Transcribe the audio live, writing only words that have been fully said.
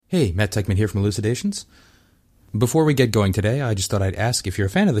Hey, Matt Teichman here from Elucidations. Before we get going today, I just thought I'd ask if you're a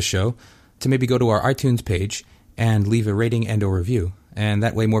fan of the show to maybe go to our iTunes page and leave a rating and or review, and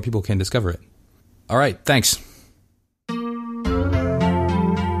that way more people can discover it. All right, thanks.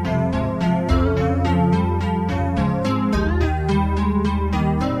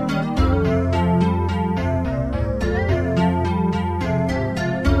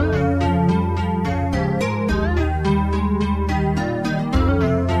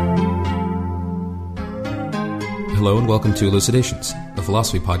 Hello and welcome to Elucidations, a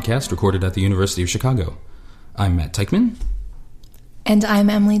philosophy podcast recorded at the University of Chicago. I'm Matt Teichman. And I'm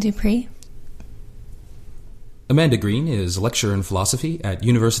Emily Dupree. Amanda Green is a lecturer in philosophy at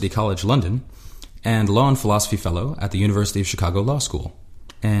University College London and Law and Philosophy Fellow at the University of Chicago Law School.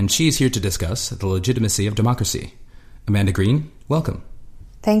 And she is here to discuss the legitimacy of democracy. Amanda Green, welcome.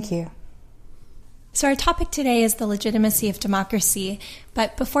 Thank you. So our topic today is the legitimacy of democracy,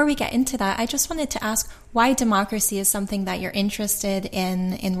 but before we get into that, I just wanted to ask why democracy is something that you're interested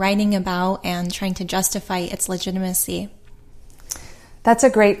in writing about and trying to justify its legitimacy. That's a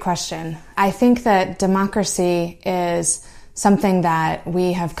great question. I think that democracy is something that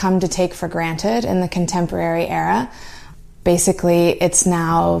we have come to take for granted in the contemporary era. Basically, it's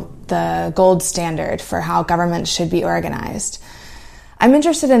now the gold standard for how government should be organized. I'm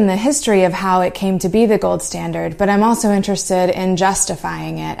interested in the history of how it came to be the gold standard, but I'm also interested in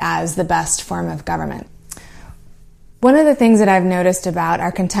justifying it as the best form of government. One of the things that I've noticed about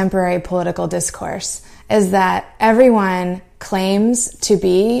our contemporary political discourse is that everyone claims to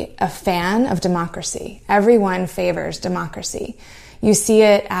be a fan of democracy. Everyone favors democracy. You see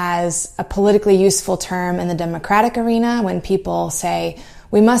it as a politically useful term in the democratic arena when people say,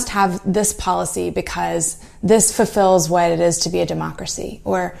 we must have this policy because this fulfills what it is to be a democracy,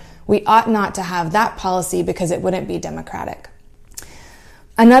 or we ought not to have that policy because it wouldn't be democratic.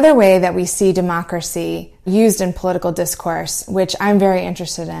 Another way that we see democracy used in political discourse, which I'm very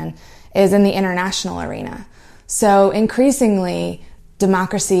interested in, is in the international arena. So increasingly,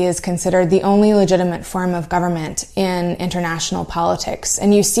 democracy is considered the only legitimate form of government in international politics.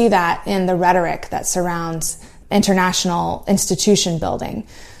 And you see that in the rhetoric that surrounds international institution building.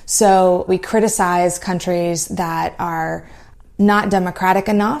 So we criticize countries that are not democratic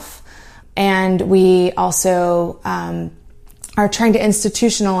enough, and we also are trying to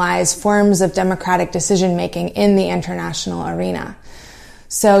institutionalize forms of democratic decision-making in the international arena.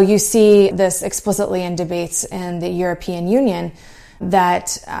 So you see this explicitly in debates in the European Union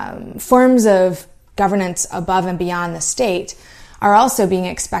that forms of governance above and beyond the state are also being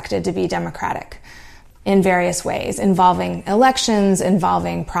expected to be democratic in various ways, involving elections,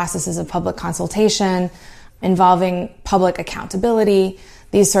 involving processes of public consultation, involving public accountability,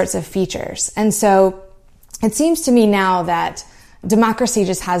 these sorts of features. And so it seems to me now that democracy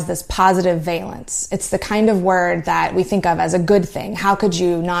just has this positive valence. It's the kind of word that we think of as a good thing. How could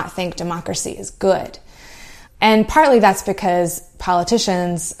you not think democracy is good? And partly that's because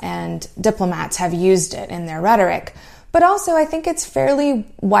politicians and diplomats have used it in their rhetoric. But also, I think it's fairly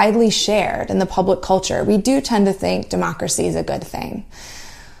widely shared in the public culture. We do tend to think democracy is a good thing.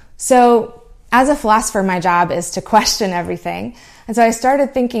 So, as a philosopher, my job is to question everything. And so I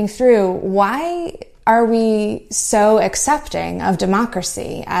started thinking through, why are we so accepting of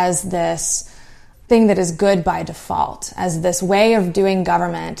democracy as this thing that is good by default, as this way of doing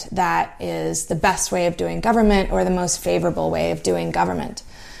government that is the best way of doing government or the most favorable way of doing government?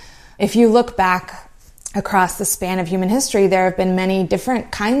 If you look back across the span of human history, there have been many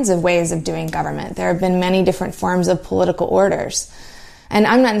different kinds of ways of doing government. There have been many different forms of political orders. And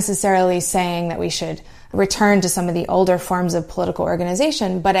I'm not necessarily saying that we should return to some of the older forms of political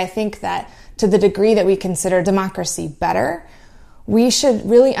organization, but I think that to the degree that we consider democracy better, we should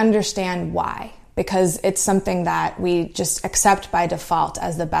really understand why, because it's something that we just accept by default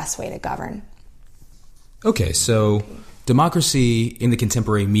as the best way to govern. Okay, so democracy in the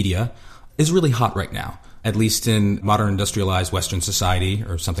contemporary media is really hot right now, at least in modern industrialized Western society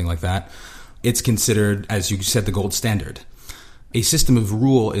or something like that. It's considered, as you said, the gold standard. A system of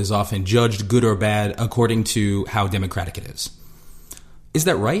rule is often judged good or bad according to how democratic it is. Is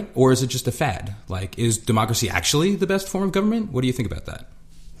that right, or is it just a fad? Like, is democracy actually the best form of government? What do you think about that?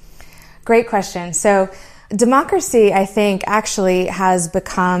 Great question. So democracy, I think, actually has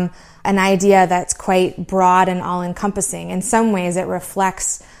become an idea that's quite broad and all-encompassing. In some ways, it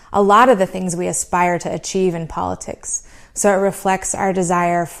reflects a lot of the things we aspire to achieve in politics. So it reflects our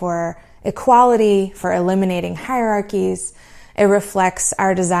desire for equality, for eliminating hierarchies. It reflects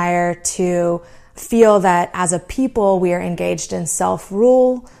our desire to feel that as a people we are engaged in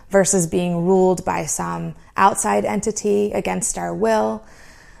self-rule versus being ruled by some outside entity against our will.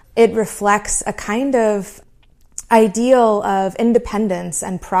 it reflects a kind of ideal of independence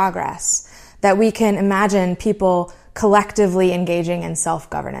and progress that we can imagine people collectively engaging in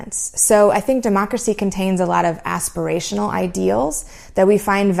self-governance. So I think democracy contains a lot of aspirational ideals that we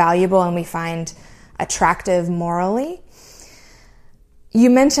find valuable and we find attractive morally. You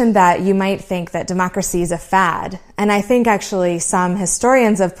mentioned that you might think that democracy is a fad, and I think actually some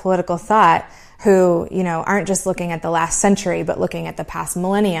historians of political thought who, aren't just looking at the last century but looking at the past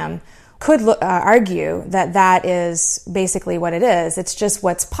millennium could argue that that is basically what it is. It's just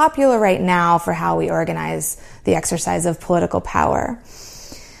what's popular right now for how we organize the exercise of political power.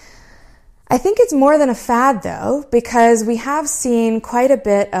 I think it's more than a fad, though, because we have seen quite a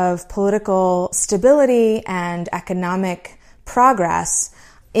bit of political stability and economic progress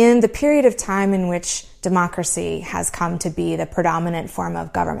in the period of time in which democracy has come to be the predominant form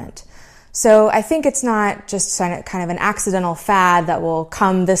of government. So I think it's not just kind of an accidental fad that will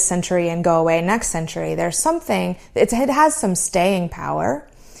come this century and go away next century. There's something, it has some staying power.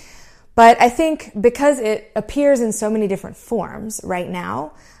 But I think because it appears in so many different forms right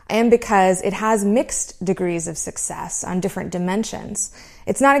now, and because it has mixed degrees of success on different dimensions,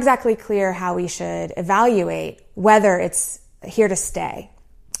 it's not exactly clear how we should evaluate whether it's here to stay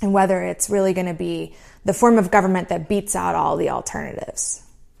and whether it's really going to be the form of government that beats out all the alternatives.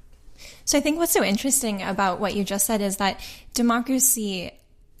 So I think what's so interesting about what you just said is that democracy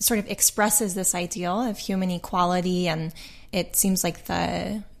sort of expresses this ideal of human equality, and it seems like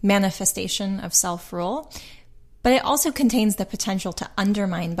the manifestation of self-rule. But it also contains the potential to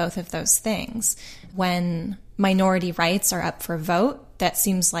undermine both of those things. When minority rights are up for vote, that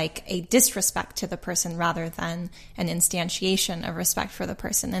seems like a disrespect to the person rather than an instantiation of respect for the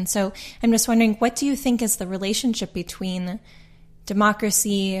person. And so I'm just wondering, what do you think is the relationship between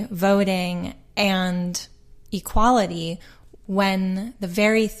democracy, voting, and equality when the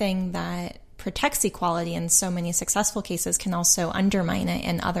very thing that protects equality in so many successful cases can also undermine it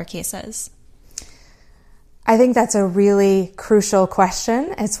in other cases? I think that's a really crucial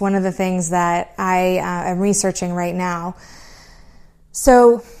question. It's one of the things that I am researching right now.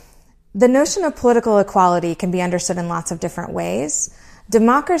 So the notion of political equality can be understood in lots of different ways.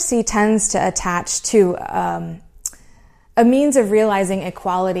 Democracy tends to attach to a means of realizing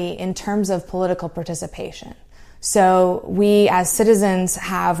equality in terms of political participation. So we as citizens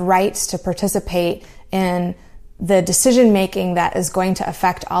have rights to participate in the decision-making that is going to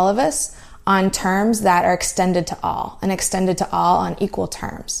affect all of us on terms that are extended to all, and extended to all on equal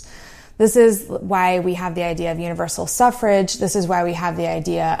terms. This is why we have the idea of universal suffrage. This is why we have the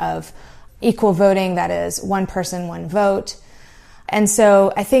idea of equal voting, that is, one person, one vote. And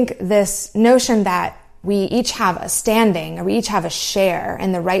so I think this notion that we each have a standing, or we each have a share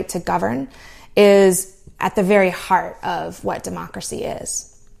in the right to govern, is at the very heart of what democracy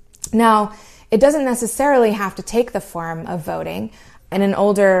is. Now, it doesn't necessarily have to take the form of voting. In an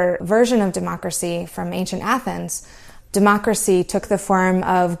older version of democracy from ancient Athens, democracy took the form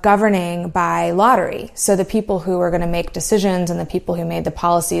of governing by lottery. So the people who were going to make decisions and the people who made the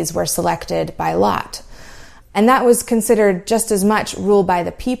policies were selected by lot. And that was considered just as much rule by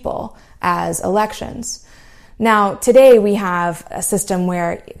the people as elections. Now, today we have a system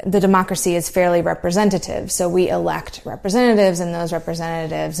where the democracy is fairly representative. So we elect representatives, and those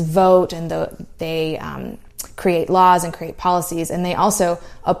representatives vote, and they create laws and create policies, and they also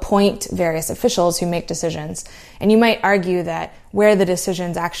appoint various officials who make decisions. And you might argue that where the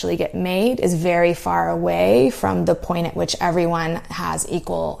decisions actually get made is very far away from the point at which everyone has an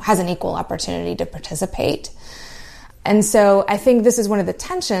equal opportunity to participate. And so I think this is one of the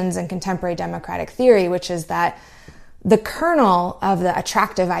tensions in contemporary democratic theory, which is that the kernel of the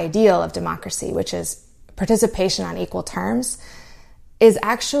attractive ideal of democracy, which is participation on equal terms, is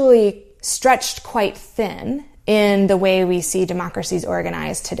actually stretched quite thin in the way we see democracies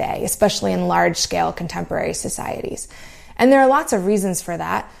organized today, especially in large-scale contemporary societies. And there are lots of reasons for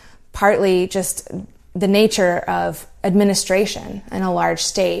that, partly just the nature of administration in a large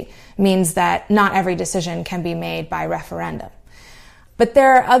state means that not every decision can be made by referendum. But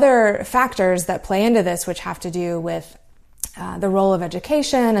there are other factors that play into this which have to do with the role of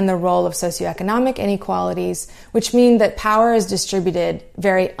education and the role of socioeconomic inequalities, which mean that power is distributed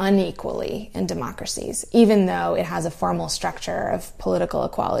very unequally in democracies, even though it has a formal structure of political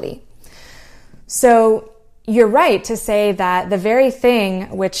equality. So you're right to say that the very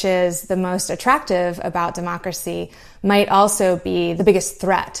thing which is the most attractive about democracy might also be the biggest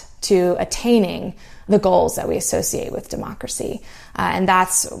threat to attaining the goals that we associate with democracy. And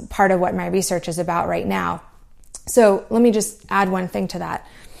that's part of what my research is about right now. So let me just add one thing to that.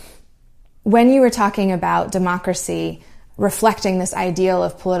 When you were talking about democracy reflecting this ideal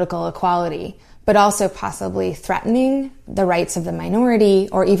of political equality, but also possibly threatening the rights of the minority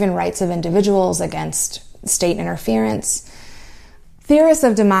or even rights of individuals against state interference. Theorists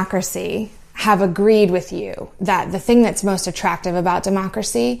of democracy have agreed with you that the thing that's most attractive about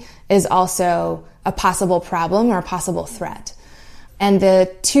democracy is also a possible problem or a possible threat. And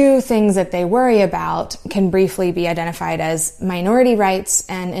the two things that they worry about can briefly be identified as minority rights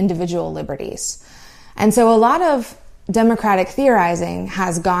and individual liberties. And so a lot of democratic theorizing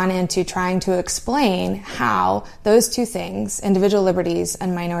has gone into trying to explain how those two things, individual liberties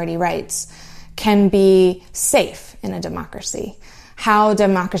and minority rights, can be safe in a democracy. How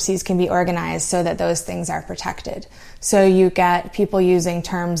democracies can be organized so that those things are protected. So you get people using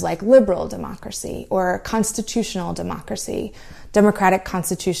terms like liberal democracy or constitutional democracy, democratic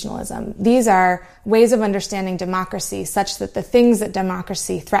constitutionalism. These are ways of understanding democracy such that the things that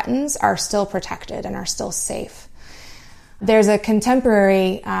democracy threatens are still protected and are still safe. There's a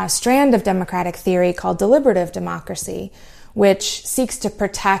contemporary strand of democratic theory called deliberative democracy, which seeks to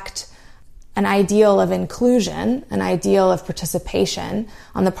protect an ideal of inclusion, an ideal of participation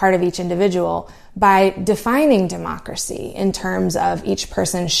on the part of each individual by defining democracy in terms of each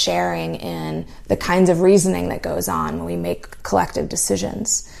person sharing in the kinds of reasoning that goes on when we make collective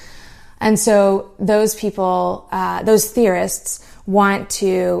decisions. And so those people, those theorists want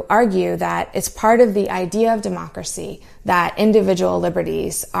to argue that it's part of the idea of democracy that individual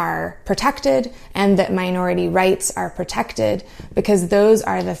liberties are protected and that minority rights are protected because those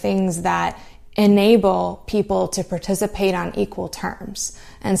are the things that enable people to participate on equal terms.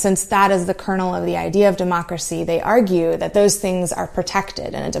 And since that is the kernel of the idea of democracy, they argue that those things are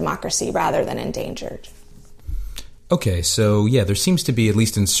protected in a democracy rather than endangered. Okay, so yeah, there seems to be, at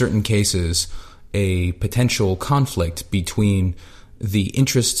least in certain cases, a potential conflict between the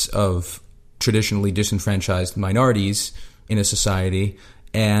interests of traditionally disenfranchised minorities in a society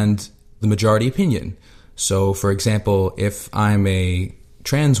and the majority opinion. So, for example, if I'm a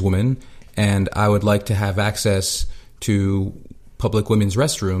trans woman and I would like to have access to public women's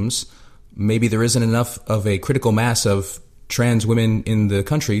restrooms, maybe there isn't enough of a critical mass of trans women in the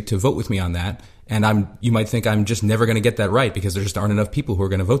country to vote with me on that. And you might think I'm just never going to get that right because there just aren't enough people who are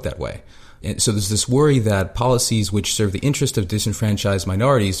going to vote that way. And so there's this worry that policies which serve the interest of disenfranchised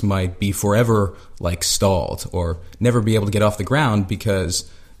minorities might be forever stalled or never be able to get off the ground because,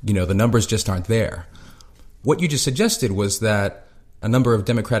 the numbers just aren't there. What you just suggested was that a number of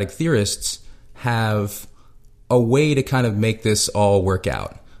democratic theorists have a way to kind of make this all work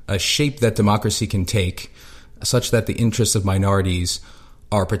out, a shape that democracy can take such that the interests of minorities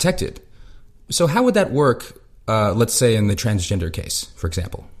are protected. So how would that work, let's say, in the transgender case, for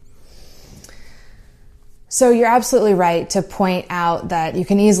example? So you're absolutely right to point out that you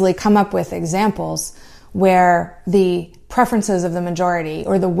can easily come up with examples where the preferences of the majority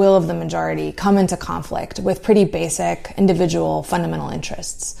or the will of the majority come into conflict with pretty basic individual fundamental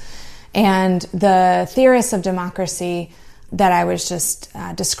interests. And the theorists of democracy that I was just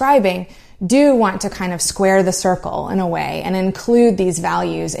describing do want to kind of square the circle in a way and include these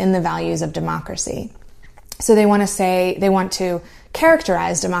values in the values of democracy. So they want to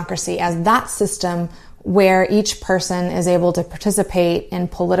characterize democracy as that system where each person is able to participate in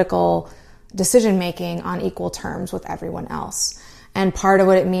political decision-making on equal terms with everyone else. And part of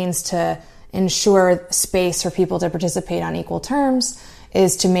what it means to ensure space for people to participate on equal terms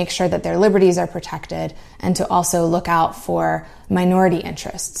is to make sure that their liberties are protected and to also look out for minority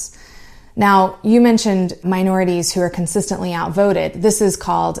interests. Now, you mentioned minorities who are consistently outvoted. This is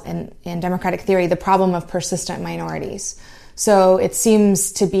called, in democratic theory, the problem of persistent minorities. So it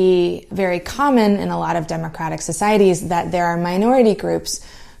seems to be very common in a lot of democratic societies that there are minority groups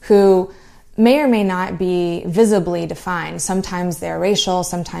who may or may not be visibly defined. Sometimes they're racial,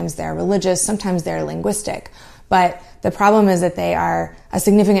 sometimes they're religious, sometimes they're linguistic. But the problem is that they are a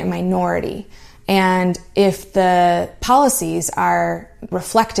significant minority. And if the policies are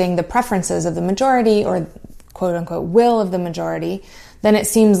reflecting the preferences of the majority or quote unquote will of the majority, then it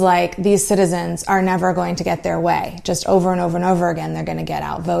seems like these citizens are never going to get their way. Just over and over and over again, they're going to get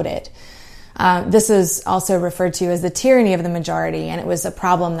outvoted. This is also referred to as the tyranny of the majority, and it was a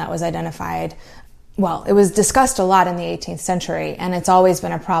problem that was identified, it was discussed a lot in the 18th century, and it's always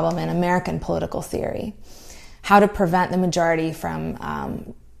been a problem in American political theory. How to prevent the majority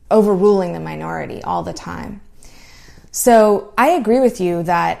from overruling the minority all the time. So I agree with you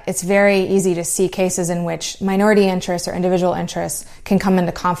that it's very easy to see cases in which minority interests or individual interests can come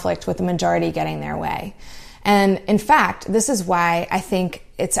into conflict with the majority getting their way. And in fact, this is why I think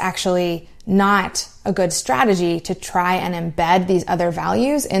it's actually not a good strategy to try and embed these other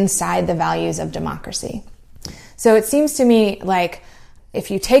values inside the values of democracy. So it seems to me like if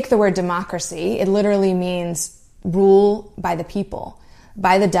you take the word democracy, it literally means rule by the people,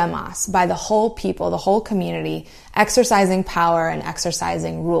 by the demos, by the whole people, the whole community, exercising power and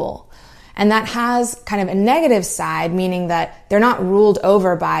exercising rule. And that has kind of a negative side, meaning that they're not ruled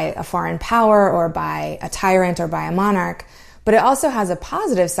over by a foreign power or by a tyrant or by a monarch, but it also has a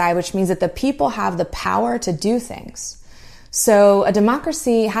positive side, which means that the people have the power to do things. So a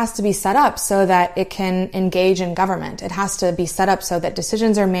democracy has to be set up so that it can engage in government. It has to be set up so that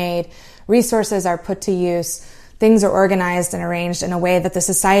decisions are made, resources are put to use, things are organized and arranged in a way that the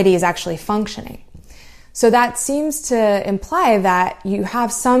society is actually functioning. So that seems to imply that you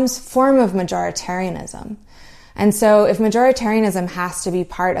have some form of majoritarianism. And so if majoritarianism has to be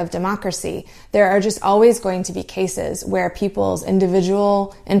part of democracy, there are just always going to be cases where people's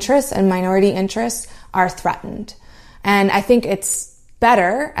individual interests and minority interests are threatened. And I think it's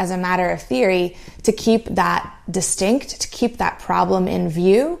better, as a matter of theory, to keep that distinct, to keep that problem in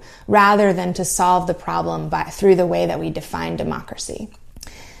view, rather than to solve the problem through the way that we define democracy.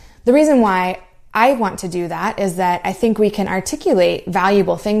 The reason why I want to do that is that I think we can articulate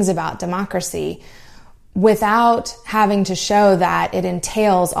valuable things about democracy without having to show that it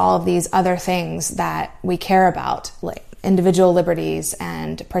entails all of these other things that we care about, like individual liberties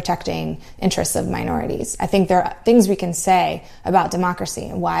and protecting interests of minorities. I think there are things we can say about democracy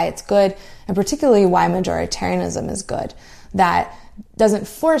and why it's good, and particularly why majoritarianism is good, that doesn't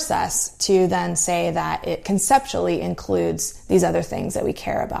force us to then say that it conceptually includes these other things that we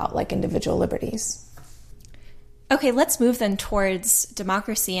care about, like individual liberties. Okay, let's move then towards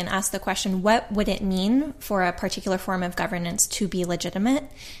democracy and ask the question, what would it mean for a particular form of governance to be legitimate?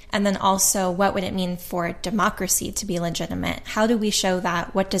 And then also, what would it mean for democracy to be legitimate? How do we show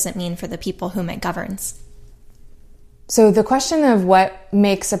that? What does it mean for the people whom it governs? So the question of what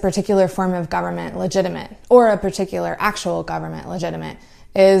makes a particular form of government legitimate, or a particular actual government legitimate,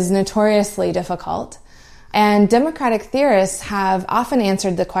 is notoriously difficult. And democratic theorists have often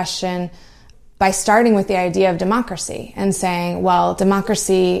answered the question by starting with the idea of democracy and saying, well,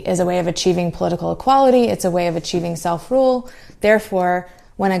 democracy is a way of achieving political equality, it's a way of achieving self-rule. Therefore,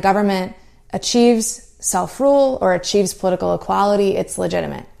 when a government achieves self-rule or achieves political equality, it's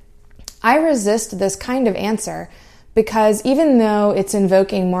legitimate. I resist this kind of answer because even though it's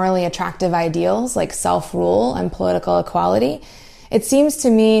invoking morally attractive ideals like self-rule and political equality, it seems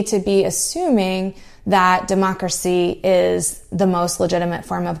to me to be assuming that democracy is the most legitimate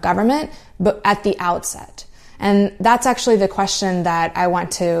form of government, but at the outset. And that's actually the question that I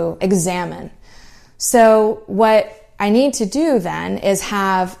want to examine. So what I need to do then is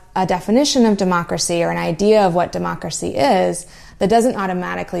have a definition of democracy or an idea of what democracy is that doesn't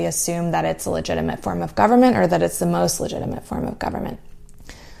automatically assume that it's a legitimate form of government or that it's the most legitimate form of government.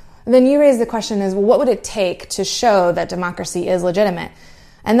 Then you raise the question is, well, what would it take to show that democracy is legitimate?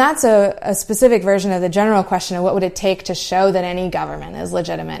 And that's a specific version of the general question of what would it take to show that any government is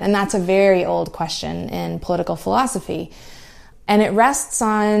legitimate. And that's a very old question in political philosophy. And it rests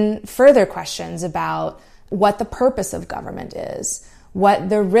on further questions about what the purpose of government is, what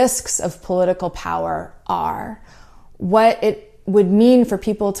the risks of political power are, what it would mean for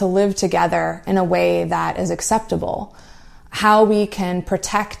people to live together in a way that is acceptable, how we can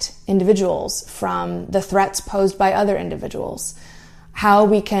protect individuals from the threats posed by other individuals, how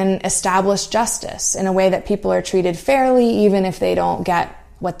we can establish justice in a way that people are treated fairly even if they don't get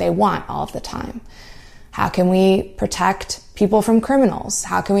what they want all of the time. How can we protect people from criminals?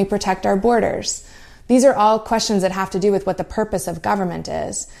 How can we protect our borders? These are all questions that have to do with what the purpose of government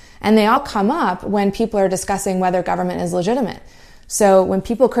is. And they all come up when people are discussing whether government is legitimate. So when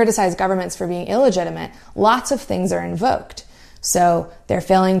people criticize governments for being illegitimate, lots of things are invoked. So they're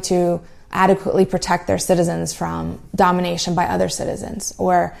failing to adequately protect their citizens from domination by other citizens,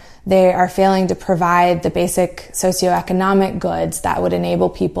 or they are failing to provide the basic socioeconomic goods that would enable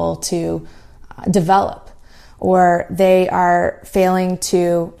people to develop, or they are failing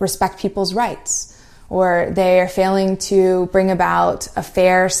to respect people's rights, or they are failing to bring about a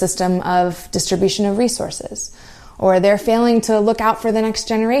fair system of distribution of resources, or they're failing to look out for the next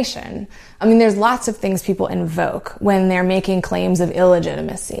generation. I mean, there's lots of things people invoke when they're making claims of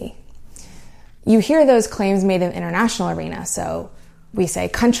illegitimacy. You hear those claims made in the international arena, so we say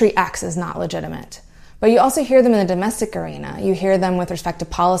country X is not legitimate. But you also hear them in the domestic arena. You hear them with respect to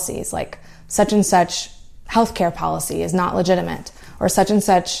policies, like such and such healthcare policy is not legitimate, or such and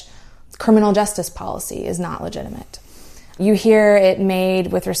such criminal justice policy is not legitimate. You hear it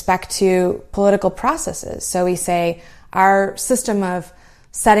made with respect to political processes. So we say our system of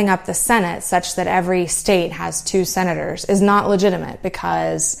setting up the Senate such that every state has 2 senators is not legitimate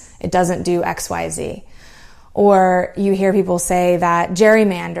because it doesn't do X, Y, Z. Or you hear people say that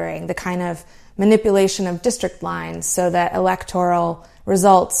gerrymandering, the kind of manipulation of district lines so that electoral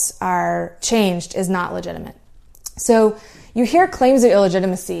results are changed, is not legitimate. So you hear claims of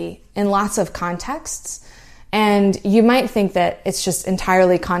illegitimacy in lots of contexts, and you might think that it's just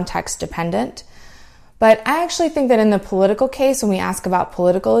entirely context dependent. But I actually think that in the political case, when we ask about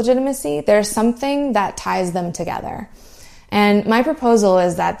political legitimacy, there's something that ties them together. And my proposal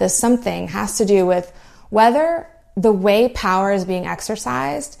is that this something has to do with whether the way power is being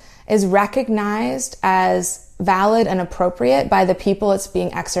exercised is recognized as valid and appropriate by the people it's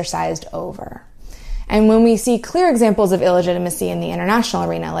being exercised over. And when we see clear examples of illegitimacy in the international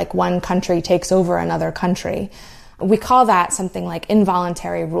arena, like one country takes over another country, we call that something like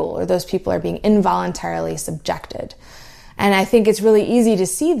involuntary rule, or those people are being involuntarily subjected. And I think it's really easy to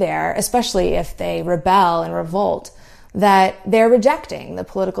see there, especially if they rebel and revolt, that they're rejecting the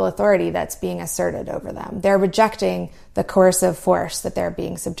political authority that's being asserted over them. They're rejecting the coercive force that they're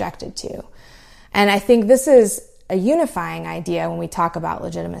being subjected to. And I think this is a unifying idea when we talk about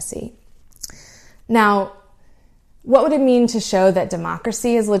legitimacy. Now, what would it mean to show that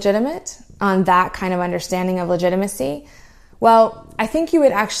democracy is legitimate on that kind of understanding of legitimacy? Well, I think you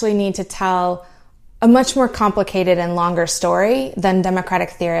would actually need to tell a much more complicated and longer story than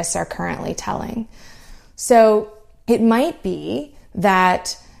democratic theorists are currently telling. So it might be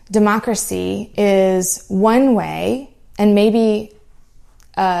that democracy is one way, and maybe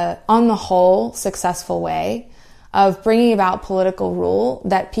on the whole successful way, of bringing about political rule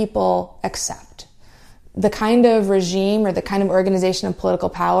that people accept. The kind of regime or the kind of organization of political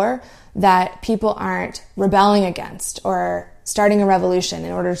power that people aren't rebelling against or starting a revolution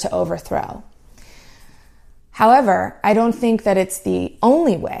in order to overthrow. However, I don't think that it's the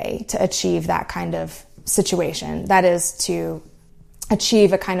only way to achieve that kind of situation, that is, to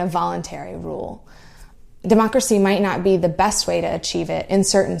achieve a kind of voluntary rule. Democracy might not be the best way to achieve it in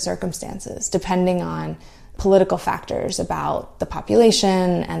certain circumstances, depending on political factors about the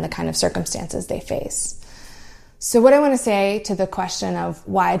population and the kind of circumstances they face. So what I want to say to the question of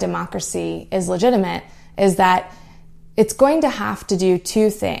why democracy is legitimate is that it's going to have to do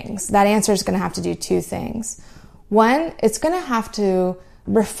two things. That answer is going to have to do two things. One, it's going to have to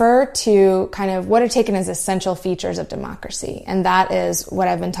refer to kind of what are taken as essential features of democracy. And that is what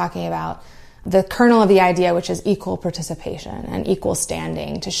I've been talking about, the kernel of the idea, which is equal participation and equal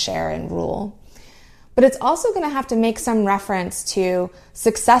standing to share and rule. But it's also going to have to make some reference to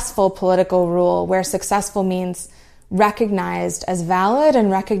successful political rule, where successful means recognized as valid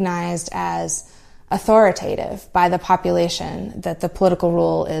and recognized as authoritative by the population that the political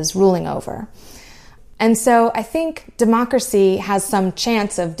rule is ruling over. And so I think democracy has some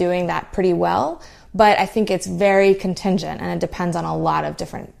chance of doing that pretty well, but I think it's very contingent and it depends on a lot of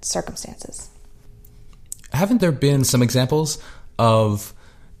different circumstances. Haven't there been some examples of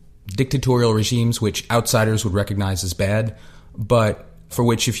dictatorial regimes which outsiders would recognize as bad, but for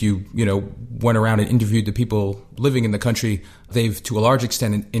which if you went around and interviewed the people living in the country, they've to a large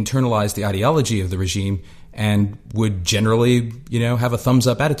extent internalized the ideology of the regime and would generally, have a thumbs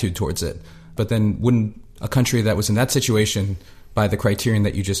up attitude towards it. But then wouldn't a country that was in that situation by the criterion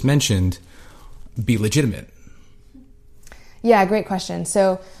that you just mentioned be legitimate? Yeah, great question.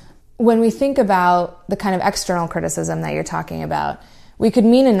 So when we think about the kind of external criticism that you're talking about, we could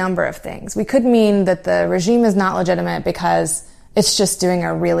mean a number of things. We could mean that the regime is not legitimate because it's just doing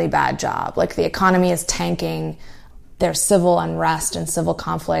a really bad job. Like the economy is tanking, there's civil unrest and civil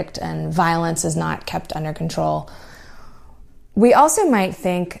conflict, and violence is not kept under control. We also might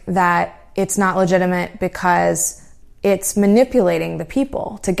think that it's not legitimate because it's manipulating the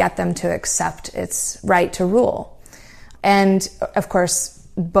people to get them to accept its right to rule. And of course,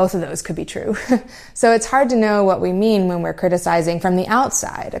 both of those could be true. So it's hard to know what we mean when we're criticizing from the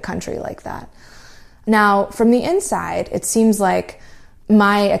outside a country like that. Now, from the inside, it seems like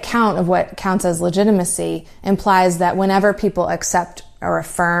my account of what counts as legitimacy implies that whenever people accept or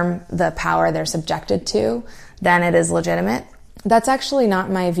affirm the power they're subjected to, then it is legitimate. That's actually not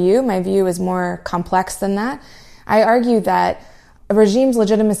my view. My view is more complex than that. I argue that a regime's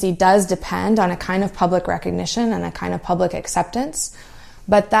legitimacy does depend on a kind of public recognition and a kind of public acceptance,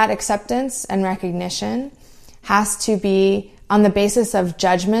 but that acceptance and recognition has to be on the basis of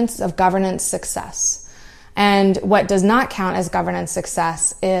judgments of governance success. And what does not count as governance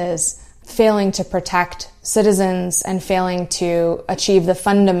success is failing to protect citizens and failing to achieve the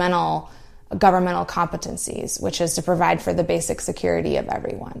fundamental governmental competencies, which is to provide for the basic security of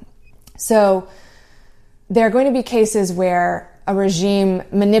everyone. So there are going to be cases where a regime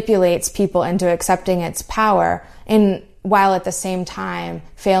manipulates people into accepting its power in while at the same time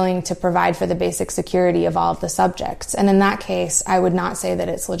failing to provide for the basic security of all of the subjects. And in that case, I would not say that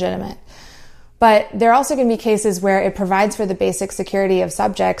it's legitimate. But there are also going to be cases where it provides for the basic security of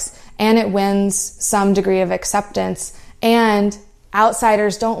subjects and it wins some degree of acceptance, and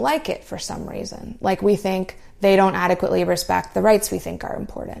outsiders don't like it for some reason. Like we think they don't adequately respect the rights we think are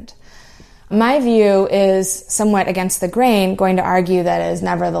important. My view is somewhat against the grain, going to argue that it is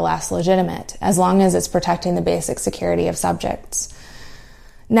nevertheless legitimate, as long as it's protecting the basic security of subjects.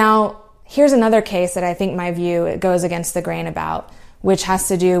 Now, here's another case that I think my view goes against the grain about, which has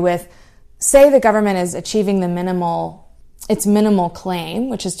to do with, say the government is achieving its minimal claim,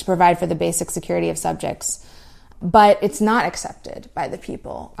 which is to provide for the basic security of subjects, but it's not accepted by the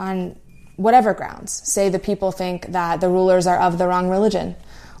people on whatever grounds. Say the people think that the rulers are of the wrong religion,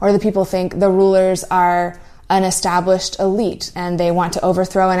 or the people think the rulers are an established elite and they want to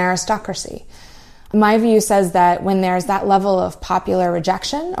overthrow an aristocracy. My view says that when there's that level of popular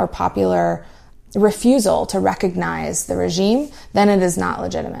rejection or popular refusal to recognize the regime, then it is not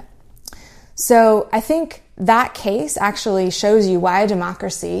legitimate. So I think that case actually shows you why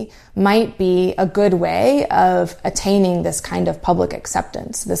democracy might be a good way of attaining this kind of public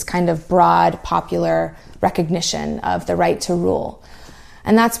acceptance, this kind of broad popular recognition of the right to rule.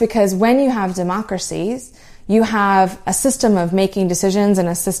 And that's because when you have democracies, you have a system of making decisions and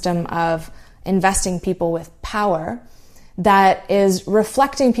a system of investing people with power that is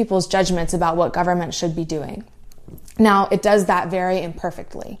reflecting people's judgments about what government should be doing. Now, it does that very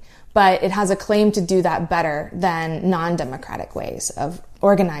imperfectly, but it has a claim to do that better than non-democratic ways of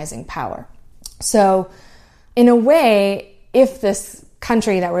organizing power. So, in a way, if this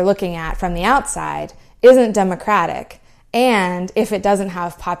country that we're looking at from the outside isn't democratic, and if it doesn't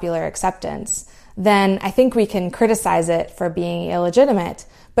have popular acceptance, then I think we can criticize it for being illegitimate,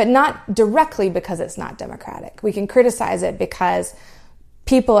 but not directly because it's not democratic. We can criticize it because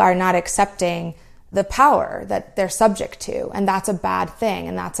people are not accepting the power that they're subject to, and that's a bad thing,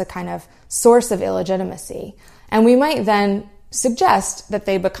 and that's a kind of source of illegitimacy. And we might then suggest that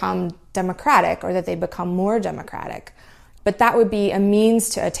they become democratic or that they become more democratic. But that would be a means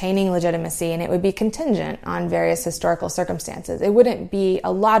to attaining legitimacy, and it would be contingent on various historical circumstances. It wouldn't be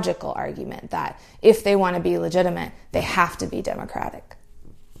a logical argument that if they want to be legitimate, they have to be democratic.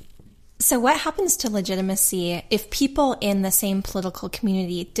 So what happens to legitimacy if people in the same political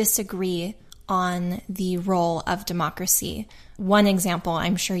community disagree on the role of democracy? One example,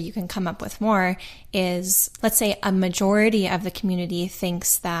 I'm sure you can come up with more, is let's say a majority of the community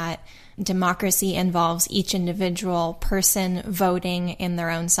thinks that democracy involves each individual person voting in their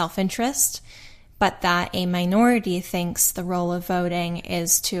own self-interest, but that a minority thinks the role of voting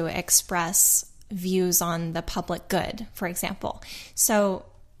is to express views on the public good, for example. So,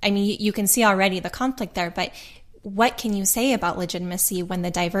 I mean, you can see already the conflict there, but what can you say about legitimacy when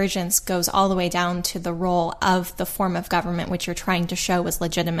the divergence goes all the way down to the role of the form of government which you're trying to show was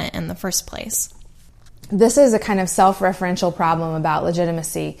legitimate in the first place? This is a kind of self-referential problem about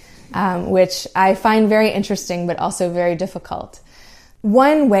legitimacy, which I find very interesting but also very difficult.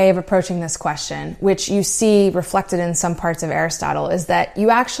 One way of approaching this question, which you see reflected in some parts of Aristotle, is that you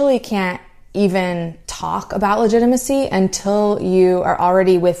actually can't even talk about legitimacy until you are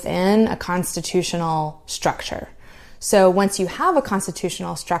already within a constitutional structure. So once you have a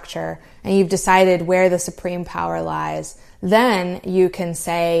constitutional structure and you've decided where the supreme power lies, then you can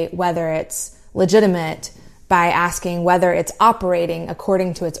say whether it's legitimate by asking whether it's operating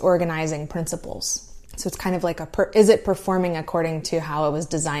according to its organizing principles. So it's kind of like is it performing according to how it was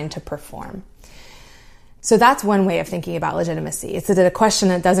designed to perform? So that's one way of thinking about legitimacy. It's a question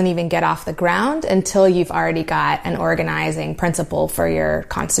that doesn't even get off the ground until you've already got an organizing principle for your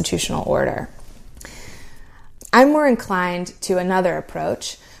constitutional order. I'm more inclined to another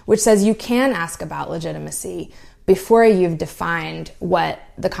approach, which says you can ask about legitimacy before you've defined what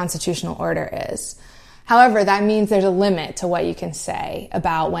the constitutional order is. However, that means there's a limit to what you can say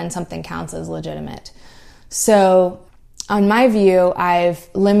about when something counts as legitimate. So, on my view, I've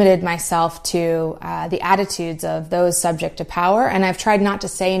limited myself to the attitudes of those subject to power, and I've tried not to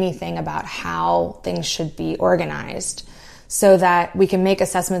say anything about how things should be organized so that we can make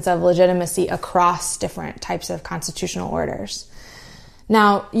assessments of legitimacy across different types of constitutional orders.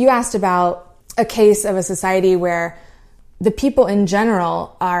 Now, you asked about a case of a society where the people in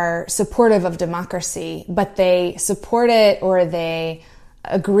general are supportive of democracy, but they support it or they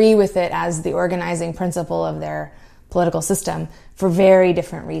agree with it as the organizing principle of their political system for very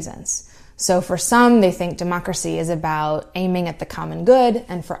different reasons. So for some, they think democracy is about aiming at the common good,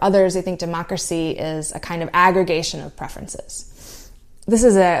 and for others, they think democracy is a kind of aggregation of preferences. this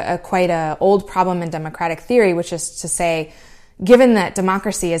is quite a old problem in democratic theory, which is to say, given that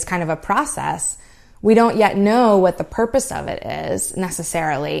democracy is kind of a process, we don't yet know what the purpose of it is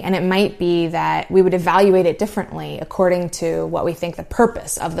necessarily, and it might be that we would evaluate it differently according to what we think the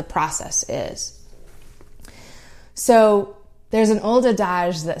purpose of the process is. So there's an old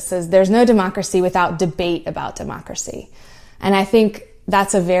adage that says there's no democracy without debate about democracy. And I think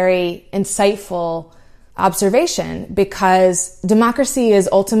that's a very insightful observation, because democracy is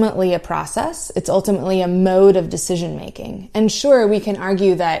ultimately a process. It's ultimately a mode of decision making. And sure, we can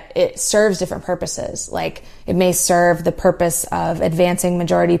argue that it serves different purposes. Like, it may serve the purpose of advancing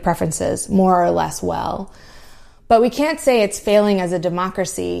majority preferences more or less well. But we can't say it's failing as a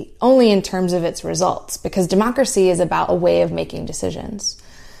democracy only in terms of its results, because democracy is about a way of making decisions.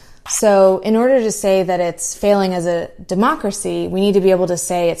 So in order to say that it's failing as a democracy, we need to be able to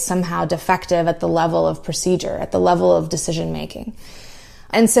say it's somehow defective at the level of procedure, at the level of decision making.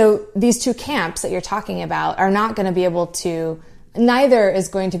 And so these two camps that you're talking about are not going to be able to, neither is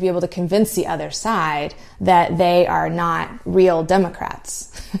going to be able to convince the other side that they are not real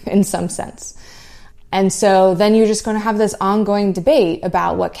Democrats in some sense. And so then you're just going to have this ongoing debate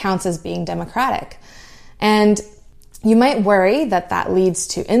about what counts as being democratic. And you might worry that that leads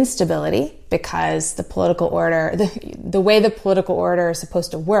to instability, because the political order, the way the political order is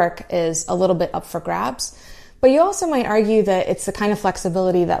supposed to work is a little bit up for grabs. But you also might argue that it's the kind of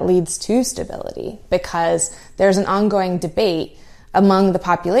flexibility that leads to stability, because there's an ongoing debate among the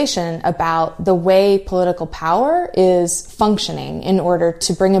population about the way political power is functioning in order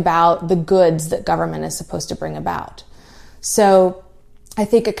to bring about the goods that government is supposed to bring about. So I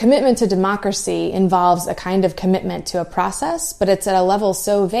think a commitment to democracy involves a kind of commitment to a process, but it's at a level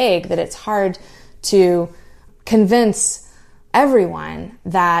so vague that it's hard to convince everyone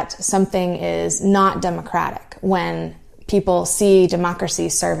that something is not democratic when people see democracy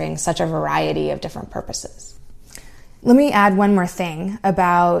serving such a variety of different purposes. Let me add one more thing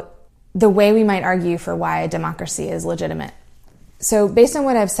about the way we might argue for why a democracy is legitimate. So based on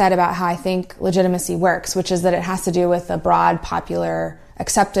what I've said about how I think legitimacy works, which is that it has to do with a broad popular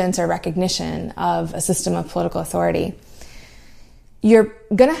acceptance or recognition of a system of political authority, you're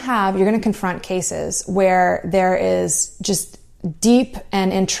going to confront cases where there is just deep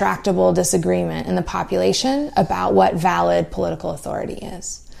and intractable disagreement in the population about what valid political authority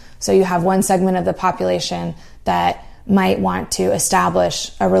is. So you have one segment of the population that might want to establish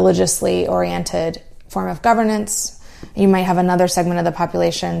a religiously oriented form of governance. You might have another segment of the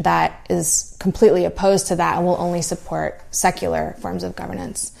population that is completely opposed to that and will only support secular forms of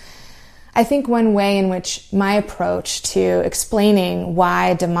governance. I think one way in which my approach to explaining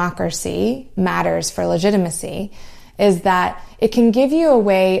why democracy matters for legitimacy is that it can give you a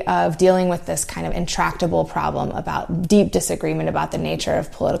way of dealing with this kind of intractable problem about deep disagreement about the nature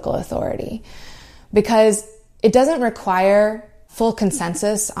of political authority. Because it doesn't require full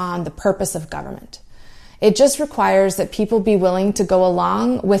consensus on the purpose of government. It just requires that people be willing to go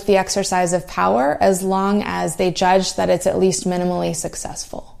along with the exercise of power as long as they judge that it's at least minimally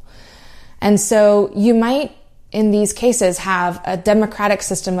successful. And so you might, in these cases, have a democratic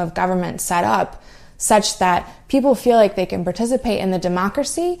system of government set up such that people feel like they can participate in the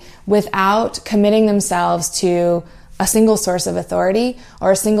democracy without committing themselves to a single source of authority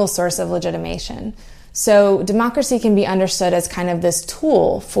or a single source of legitimation. So democracy can be understood as kind of this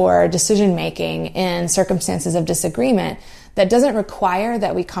tool for decision-making in circumstances of disagreement that doesn't require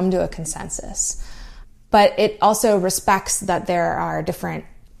that we come to a consensus. But it also respects that there are different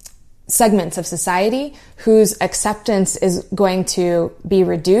segments of society whose acceptance is going to be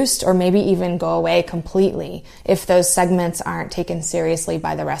reduced or maybe even go away completely if those segments aren't taken seriously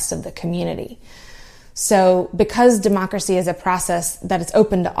by the rest of the community. So because democracy is a process that is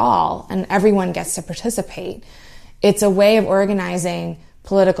open to all and everyone gets to participate, it's a way of organizing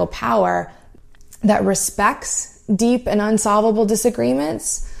political power that respects deep and unsolvable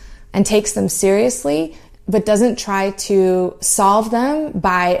disagreements and takes them seriously, but doesn't try to solve them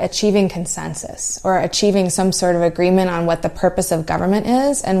by achieving consensus or achieving some sort of agreement on what the purpose of government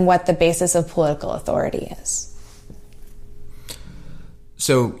is and what the basis of political authority is.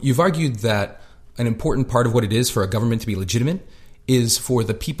 So you've argued that an important part of what it is for a government to be legitimate is for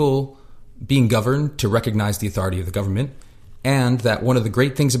the people being governed to recognize the authority of the government, and that one of the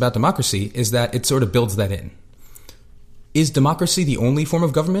great things about democracy is that it sort of builds that in. Is democracy the only form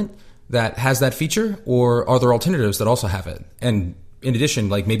of government that has that feature, or are there alternatives that also have it? And in addition,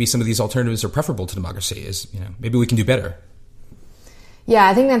 like maybe some of these alternatives are preferable to democracy, maybe we can do better. Yeah,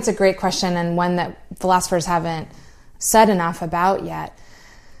 I think that's a great question and one that philosophers haven't said enough about yet.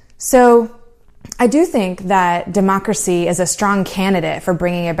 So I do think that democracy is a strong candidate for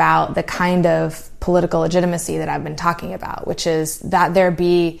bringing about the kind of political legitimacy that I've been talking about, which is that there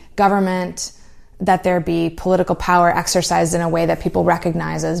be government, that there be political power exercised in a way that people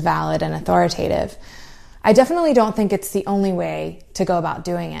recognize as valid and authoritative. I definitely don't think it's the only way to go about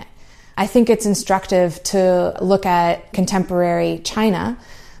doing it. I think it's instructive to look at contemporary China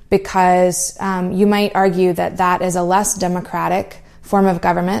because you might argue that that is a less democratic form of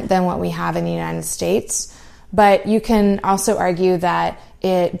government than what we have in the United States. But you can also argue that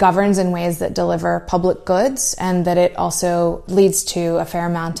it governs in ways that deliver public goods and that it also leads to a fair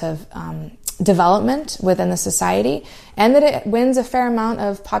amount of development within the society and that it wins a fair amount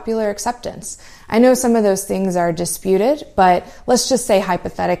of popular acceptance. I know some of those things are disputed, but let's just say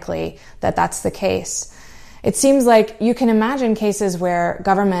hypothetically that that's the case. It seems like you can imagine cases where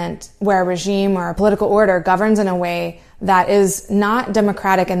government, where a regime or a political order governs in a way that is not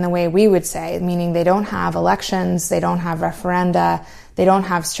democratic in the way we would say, meaning they don't have elections, they don't have referenda, they don't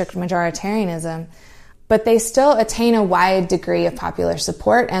have strict majoritarianism, but they still attain a wide degree of popular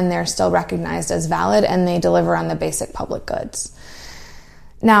support and they're still recognized as valid and they deliver on the basic public goods.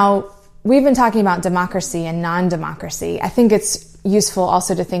 Now, we've been talking about democracy and non-democracy. I think it's useful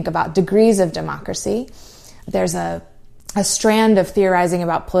also to think about degrees of democracy. There's a strand of theorizing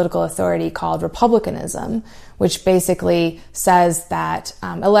about political authority called republicanism, which basically says that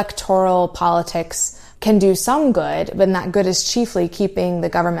electoral politics can do some good, but that good is chiefly keeping the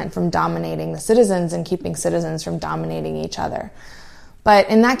government from dominating the citizens and keeping citizens from dominating each other. But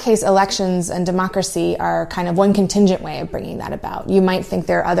in that case, elections and democracy are kind of one contingent way of bringing that about. You might think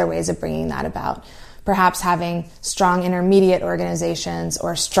there are other ways of bringing that about. Perhaps having strong intermediate organizations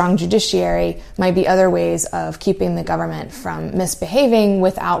or strong judiciary might be other ways of keeping the government from misbehaving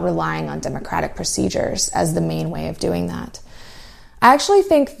without relying on democratic procedures as the main way of doing that. I actually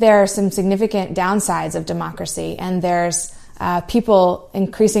think there are some significant downsides of democracy, and there's people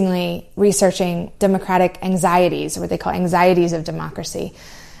increasingly researching democratic anxieties, or what they call anxieties of democracy.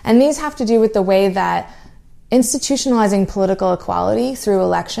 And these have to do with the way that institutionalizing political equality through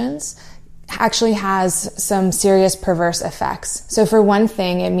elections actually has some serious perverse effects. So for one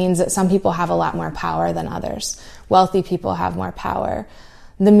thing, it means that some people have a lot more power than others. Wealthy people have more power.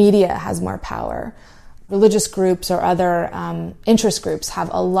 The media has more power. Religious groups or other interest groups have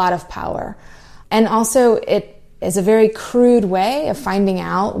a lot of power. And also it is a very crude way of finding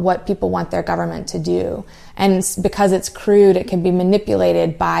out what people want their government to do. And because it's crude, it can be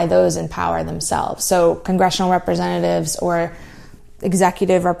manipulated by those in power themselves. So congressional representatives or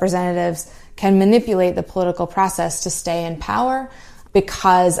executive representatives can manipulate the political process to stay in power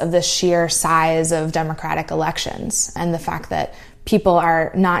because of the sheer size of democratic elections and the fact that people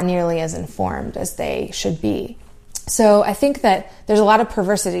are not nearly as informed as they should be. So I think that there's a lot of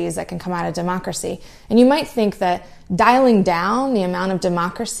perversities that can come out of democracy. And you might think that dialing down the amount of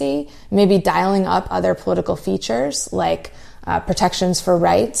democracy, maybe dialing up other political features like protections for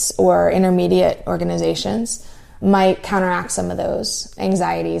rights or intermediate organizations might counteract some of those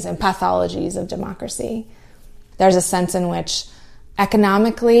anxieties and pathologies of democracy. There's a sense in which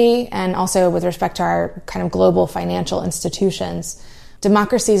economically and also with respect to our kind of global financial institutions,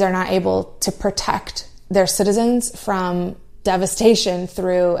 democracies are not able to protect their citizens from devastation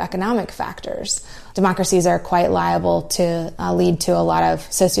through economic factors. Democracies are quite liable to lead to a lot of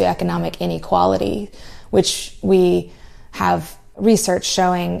socioeconomic inequality, which we have research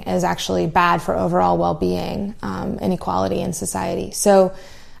showing is actually bad for overall well-being, inequality in society. So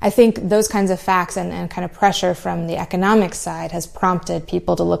I think those kinds of facts and kind of pressure from the economic side has prompted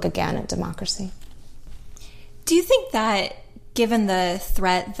people to look again at democracy. Do you think that given the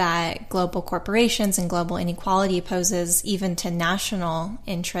threat that global corporations and global inequality poses even to national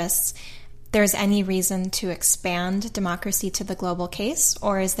interests, there's any reason to expand democracy to the global case,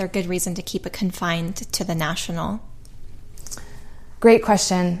 or is there good reason to keep it confined to the national? Great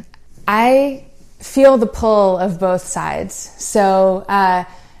question. I feel the pull of both sides. So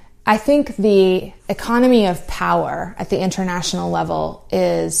I think the economy of power at the international level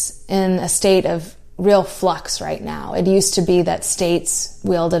is in a state of real flux right now. It used to be that states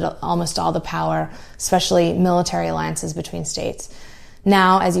wielded almost all the power, especially military alliances between states.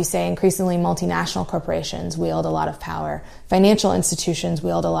 Now, as you say, increasingly multinational corporations wield a lot of power. Financial institutions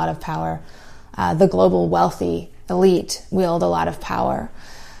wield a lot of power. The global wealthy elite wield a lot of power.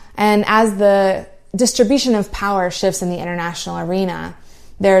 And as the distribution of power shifts in the international arena,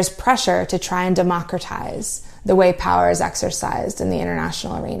 there's pressure to try and democratize the way power is exercised in the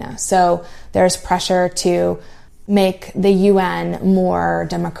international arena. So there's pressure to make the UN more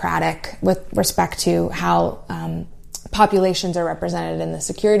democratic with respect to how populations are represented in the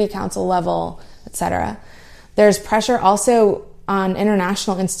Security Council level, etc. There's pressure also on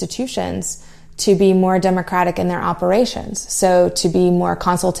international institutions to be more democratic in their operations, so to be more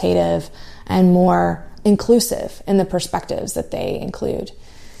consultative and more inclusive in the perspectives that they include.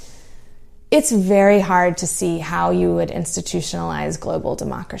 It's very hard to see how you would institutionalize global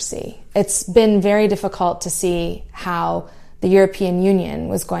democracy. It's been very difficult to see how the European Union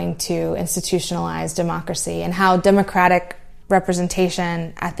was going to institutionalize democracy and how democratic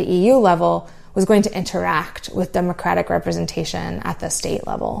representation at the EU level was going to interact with democratic representation at the state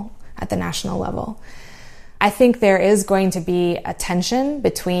level, at the national level. I think there is going to be a tension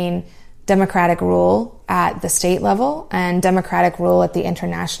between democratic rule at the state level and democratic rule at the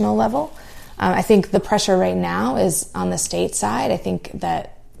international level. I think the pressure right now is on the state side. I think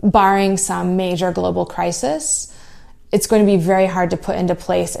that barring some major global crisis, it's going to be very hard to put into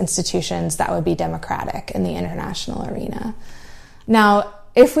place institutions that would be democratic in the international arena. Now,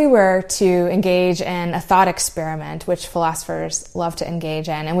 if we were to engage in a thought experiment, which philosophers love to engage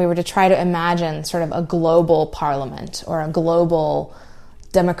in, and we were to try to imagine sort of a global parliament or a global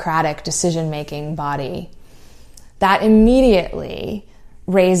democratic decision-making body, that immediately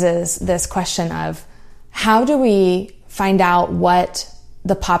raises this question of how do we find out what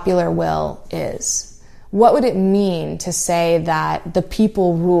the popular will is? What would it mean to say that the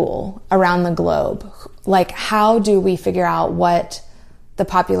people rule around the globe? Like, how do we figure out what the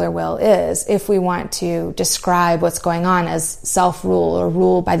popular will is if we want to describe what's going on as self-rule or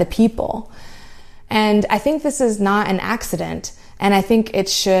rule by the people? And I think this is not an accident. And I think it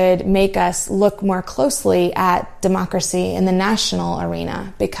should make us look more closely at democracy in the national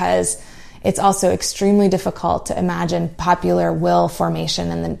arena, because it's also extremely difficult to imagine popular will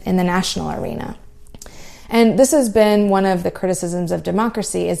formation in the national arena. And this has been one of the criticisms of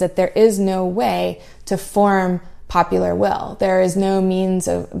democracy, is that there is no way to form popular will. There is no means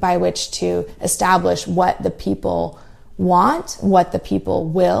by which to establish what the people want, what the people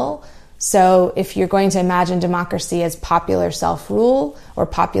will. So if you're going to imagine democracy as popular self-rule or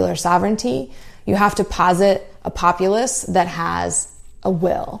popular sovereignty, you have to posit a populace that has a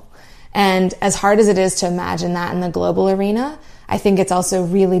will. And as hard as it is to imagine that in the global arena, I think it's also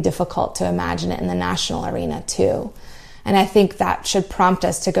really difficult to imagine it in the national arena too. And I think that should prompt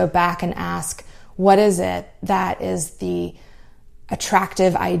us to go back and ask, what is it that is the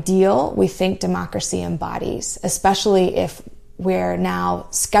attractive ideal we think democracy embodies, especially if we're now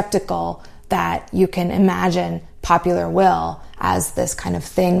skeptical that you can imagine popular will as this kind of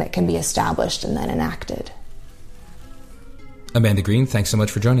thing that can be established and then enacted. Amanda Green, thanks so much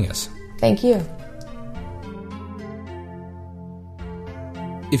for joining us. Thank you.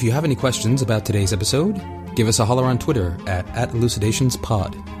 If you have any questions about today's episode, give us a holler on Twitter at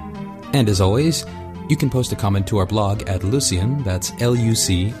 @ElucidationsPod. And as always, you can post a comment to our blog at Lucian, that's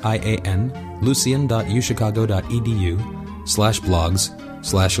Lucian,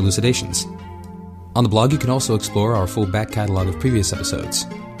 lucian.uchicago.edu/blogs/elucidations. On the blog, you can also explore our full back catalog of previous episodes.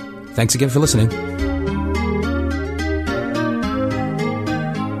 Thanks again for listening.